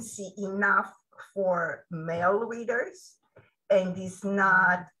sciencey enough for male readers, and it's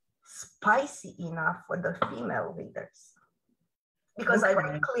not spicy enough for the female readers. Because I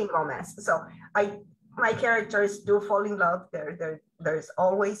write clean romance, so my characters do fall in love. There's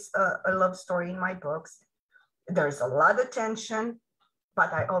always a love story in my books. There's a lot of tension,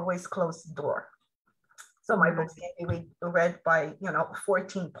 but I always close the door. So my books can be read by,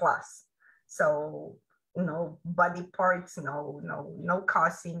 14 plus. So no body parts, no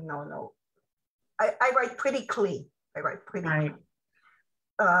cussing, no. I write pretty clean. Clean.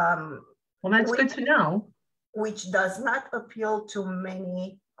 Well, that's good to know. Which does not appeal to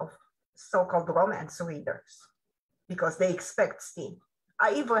many of so-called romance readers because they expect steam.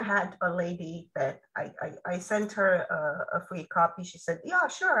 I even had a lady that I sent her a free copy. She said, yeah,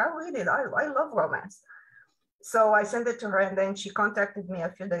 sure, I'll read it. I love romance. So I sent it to her, and then she contacted me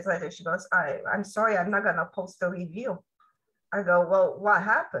a few days later. She goes, I'm sorry, I'm not gonna post a review. I go, well, what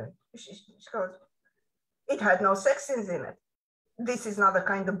happened? She goes, it had no sex scenes in it. This is not the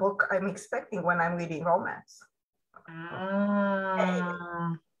kind of book I'm expecting when I'm reading romance.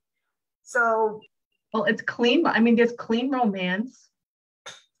 So, well, it's clean, but I mean, there's clean romance.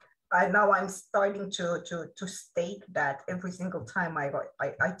 Now I'm starting to state that every single time I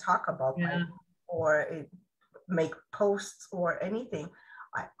talk about my book or make posts or anything,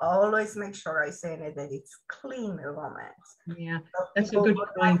 I always make sure I say in it that it's clean romance. Yeah, so that's a good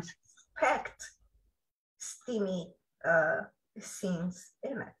point. Expect steamy scenes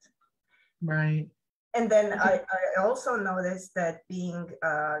in it. Right. And then I also noticed that being,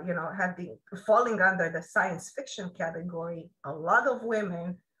 falling under the science fiction category, a lot of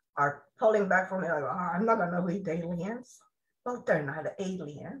women are pulling back from it, like, I'm not gonna read aliens. Well, they're not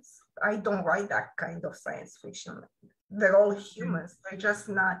aliens. I don't write that kind of science fiction. They're all humans. They're just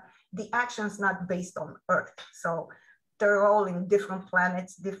not, the action's not based on Earth. So they're all in different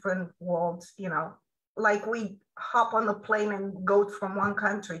planets, different worlds, like we hop on a plane and go from one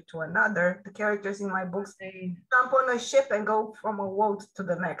country to another. The characters in my books jump on a ship and go from a world to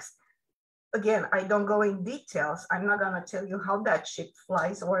the next. Again, I don't go in details. I'm not gonna tell you how that ship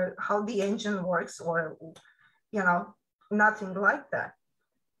flies or how the engine works or, nothing like that.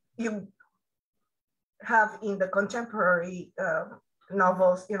 You have in the contemporary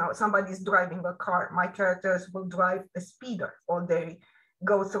novels, somebody's driving a car. My characters will drive a speeder, or they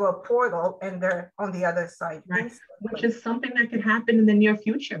go through a portal and they're on the other side. Right. Which is something that could happen in the near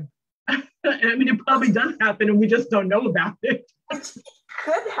future. I mean, it probably does happen and we just don't know about it. Which it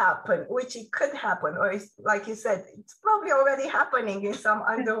could happen. Or like you said, it's probably already happening in some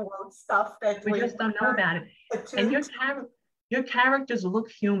underworld stuff that we just don't know about it. And your characters look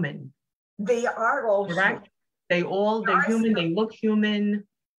human. They are all correct. Human. They're human. They look human.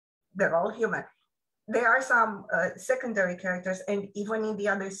 They're all human. There are some secondary characters, and even in the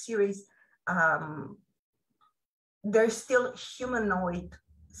other series, they're still humanoid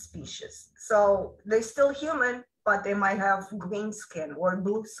species. So they're still human, but they might have green skin or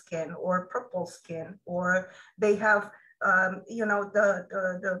blue skin or purple skin, or they have,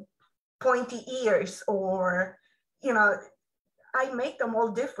 the pointy ears, or, I make them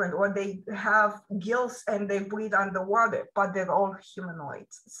all different, or they have gills and they breathe underwater, but they're all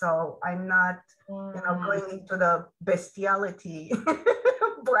humanoids. So I'm not, going into the bestiality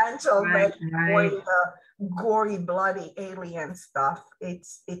branch of it, or the gory, bloody alien stuff.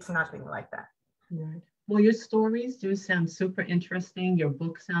 It's nothing like that. Right. Well, your stories do sound super interesting. Your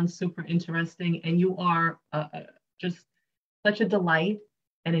book sounds super interesting, and you are just such a delight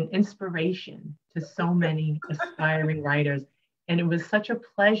and an inspiration to so many aspiring writers. And it was such a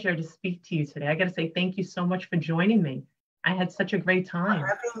pleasure to speak to you today. I got to say thank you so much for joining me. I had such a great time. For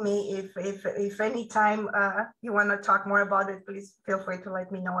having me. If any time you want to talk more about it, please feel free to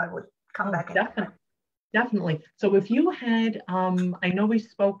let me know. I would come back. Definitely. So if you had, I know we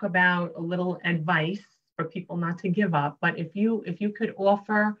spoke about a little advice for people not to give up, but if you could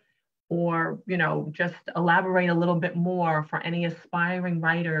offer or, just elaborate a little bit more for any aspiring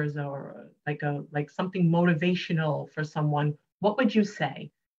writers, or like something motivational for someone, what would you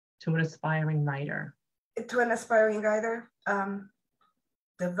say to an aspiring writer? To an aspiring writer,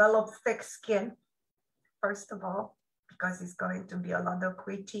 develop thick skin, first of all, because it's going to be a lot of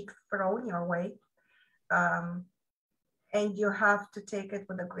critique thrown your way. And you have to take it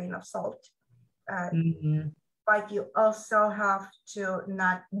with a grain of salt. But you also have to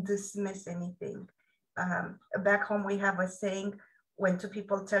not dismiss anything. Back home, we have a saying, when two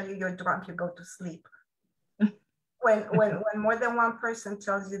people tell you you're drunk, you go to sleep. When more than one person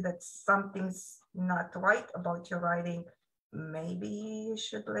tells you that something's not right about your writing, maybe you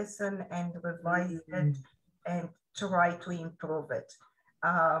should listen and revise it and try to improve it.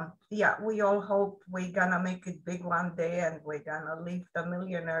 We all hope we're gonna make it big one day and we're gonna live the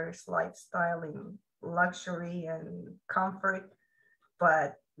millionaire's lifestyle in luxury and comfort,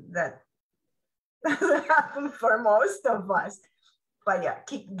 but that doesn't happen for most of us. But yeah,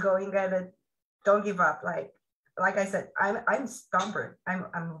 keep going at it. Don't give up. Like, like I said, I'm stubborn. I'm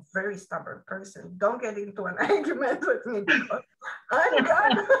a very stubborn person. Don't get into an argument with me because I'm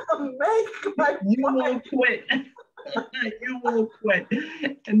gonna make my You point. won't quit. You won't quit.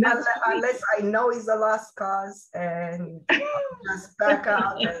 And that's unless I know it's a lost cause and I'll just back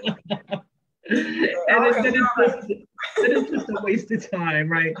out and then it's just a waste of time,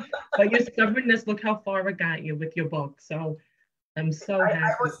 right? But your stubbornness, look how far it got you with your book. So I'm so happy.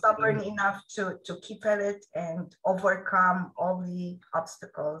 I was stubborn enough to keep at it and overcome all the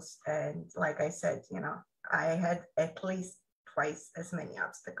obstacles. And like I said, I had at least twice as many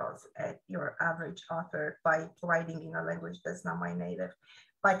obstacles as your average author by writing in a language that's not my native.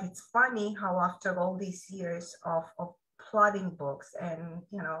 But it's funny how after all these years of plotting books and,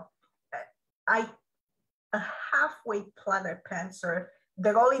 a halfway plotter pantser,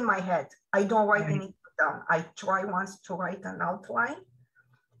 they're all in my head. I don't write anything down. I try once to write an outline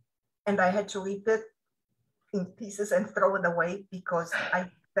and I had to read it in pieces and throw it away because I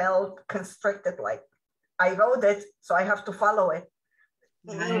felt constricted, like I wrote it, so I have to follow it.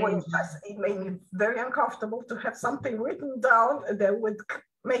 It made me very uncomfortable to have something written down that would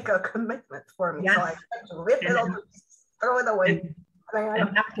make a commitment for me. Yes. So I had to rip it all, throw it away.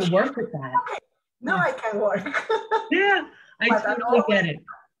 And have to work with that. Okay, now I can work. Yeah, I totally get it.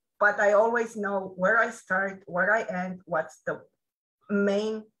 But I always know where I start, where I end, what's the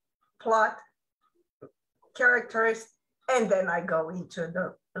main plot, characters, and then I go into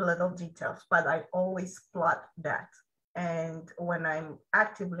the little details. But I always plot that. And when I'm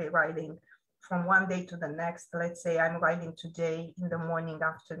actively writing from one day to the next, let's say I'm writing today in the morning,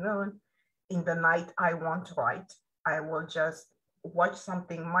 afternoon, in the night, I won't write. I will just watch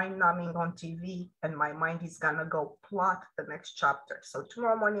something mind-numbing on TV and my mind is gonna go plot the next chapter. So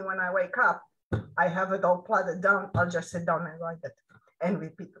tomorrow morning when I wake up, I have it all plotted down. I'll just sit down and write it and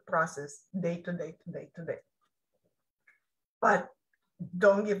repeat the process day to day to day to day. But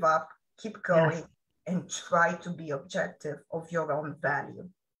don't give up, keep going. Yes. And try to be objective of your own value.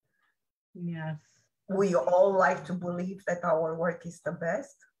 Yes. We all like to believe that our work is the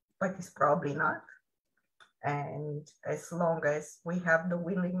best, but it's probably not. And as long as we have the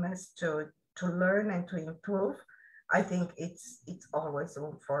willingness to learn and to improve, I think it's always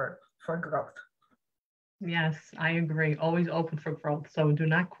room for growth. Yes, I agree. Always open for growth. So do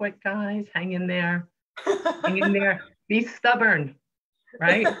not quit, guys. Hang in there. Hang in there. Be stubborn.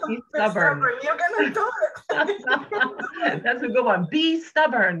 Right? Be stubborn. You're gonna do it. That's a good one. Be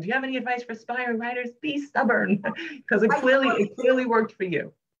stubborn. Do you have any advice for aspiring writers? Be stubborn, because it clearly worked for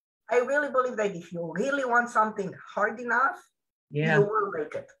you. I really believe that if you really want something hard enough, you will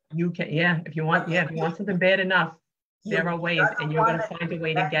make it. You can, if you want something bad enough, there are ways, and you're gonna find a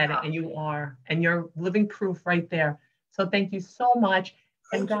way to get it, and you are, and you're living proof right there. So thank you so much.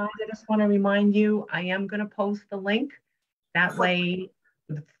 And guys, I just want to remind you, I am gonna post the link. That way,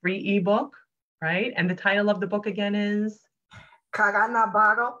 the free ebook, right? And the title of the book again is?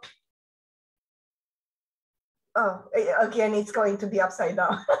 Karanabaro. Oh, again, it's going to be upside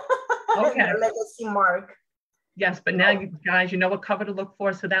down. Okay. Legacy mark. Yes, but now, you guys, you know what cover to look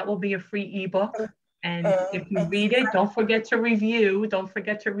for. So that will be a free ebook. And if you read it, don't forget to review. Don't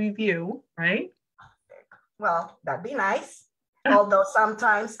forget to review, right? Well, that'd be nice. Although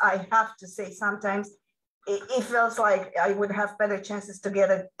sometimes I have to say, sometimes it feels like I would have better chances to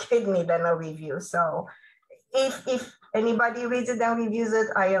get a kidney than a review. So if anybody reads it and reviews it,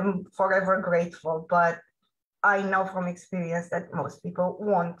 I am forever grateful. But I know from experience that most people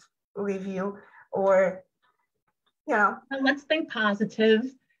won't review, or, Let's think positive.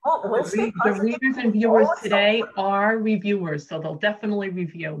 We'll the readers and viewers today are reviewers, so they'll definitely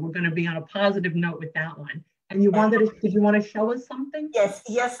review. We're going to be on a positive note with that one. And did you want to show us something? Yes,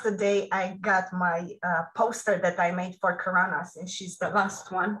 yesterday I got my poster that I made for Karana, and she's the last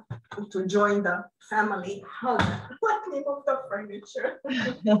one to join the family. Let me move the furniture.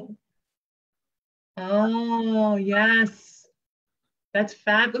 Oh, yes. That's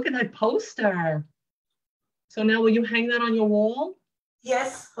fab. Look at that poster. So now will you hang that on your wall?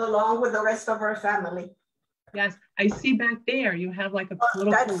 Yes, along with the rest of our family. Yes, I see back there you have like a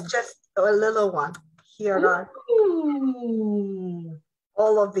little. That's just a little one. Here are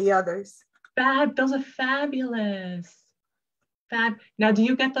all of the others. Fab, those are fabulous. Fab. Now, do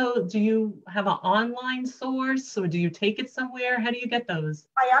you get those? Do you have an online source, or do you take it somewhere? How do you get those?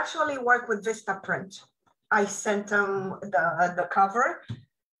 I actually work with Vistaprint. I sent them the cover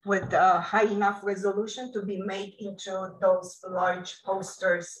with high enough resolution to be made into those large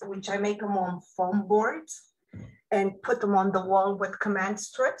posters, which I make them on foam boards and put them on the wall with command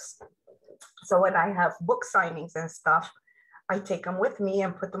strips. So when I have book signings and stuff, I take them with me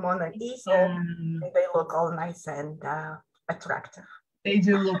and put them on an easel. And they look all nice and attractive. They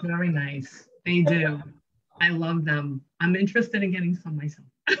do look very nice. They do. I love them. I'm interested in getting some myself.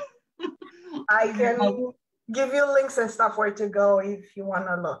 I can give you links and stuff where to go if you want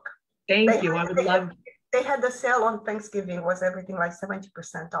to look. Thank you. I would love. They had the sale on Thanksgiving. It was everything like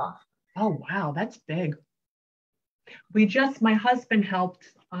 70% off. Oh, wow. That's big. My husband helped.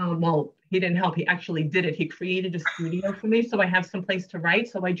 Well, he didn't help. He actually did it. He created a studio for me. So I have some place to write.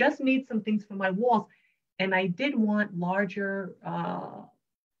 So I just need some things for my walls. And I did want larger,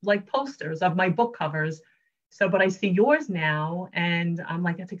 like posters of my book covers. So, but I see yours now and I'm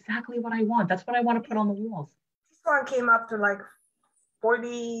like, that's exactly what I want. That's what I want to put on the walls. This one came up to like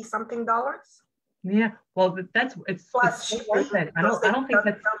 $40 something. Yeah, well, it's plus it's worth it. I don't think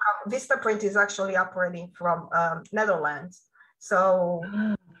that's Vistaprint is actually operating from Netherlands. So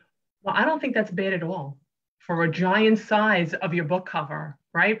well, I don't think that's bad at all for a giant size of your book cover,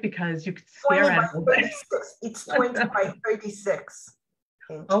 right? Because you could stare at it. It's 20 by 36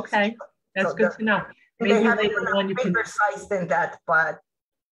 inches. Okay, that's so good to know. Maybe they have later on you bigger size than that, but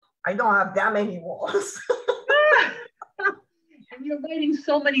I don't have that many walls. And you're writing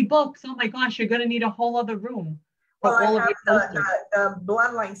so many books. Oh my gosh, you're going to need a whole other room. Well, I have the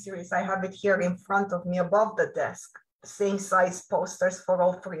Bloodline series. I have it here in front of me above the desk. Same size posters for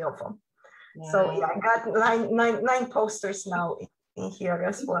all three of them. Wow. So yeah, I got nine posters now in here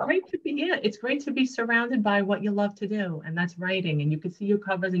as well. It's great to be surrounded by what you love to do, and that's writing. And you can see your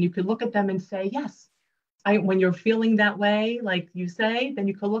covers, and you can look at them and say, yes. When you're feeling that way, like you say, then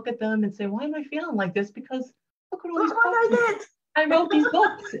you can look at them and say, why am I feeling like this? Because look at all these posters. I wrote these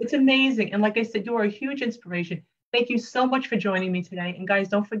books. It's amazing. And like I said, you are a huge inspiration. Thank you so much for joining me today. And guys,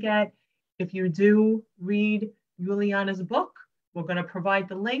 don't forget, if you do read Iuliana's book, we're going to provide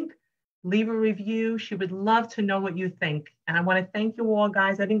the link. Leave a review. She would love to know what you think. And I want to thank you all,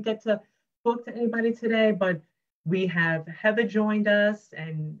 guys. I didn't get to talk to anybody today, but we have Heather joined us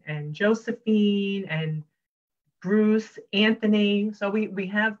and Josephine and Bruce, Anthony. So we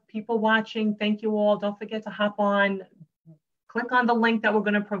have people watching. Thank you all. Don't forget to hop on. Click on the link that we're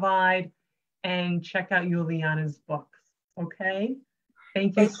going to provide and check out Iuliana's books. Okay?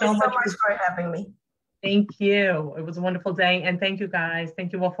 Thank you so much for having me. Thank you. It was a wonderful day. And thank you guys.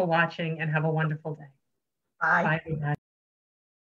 Thank you all for watching and have a wonderful day. Bye. Bye.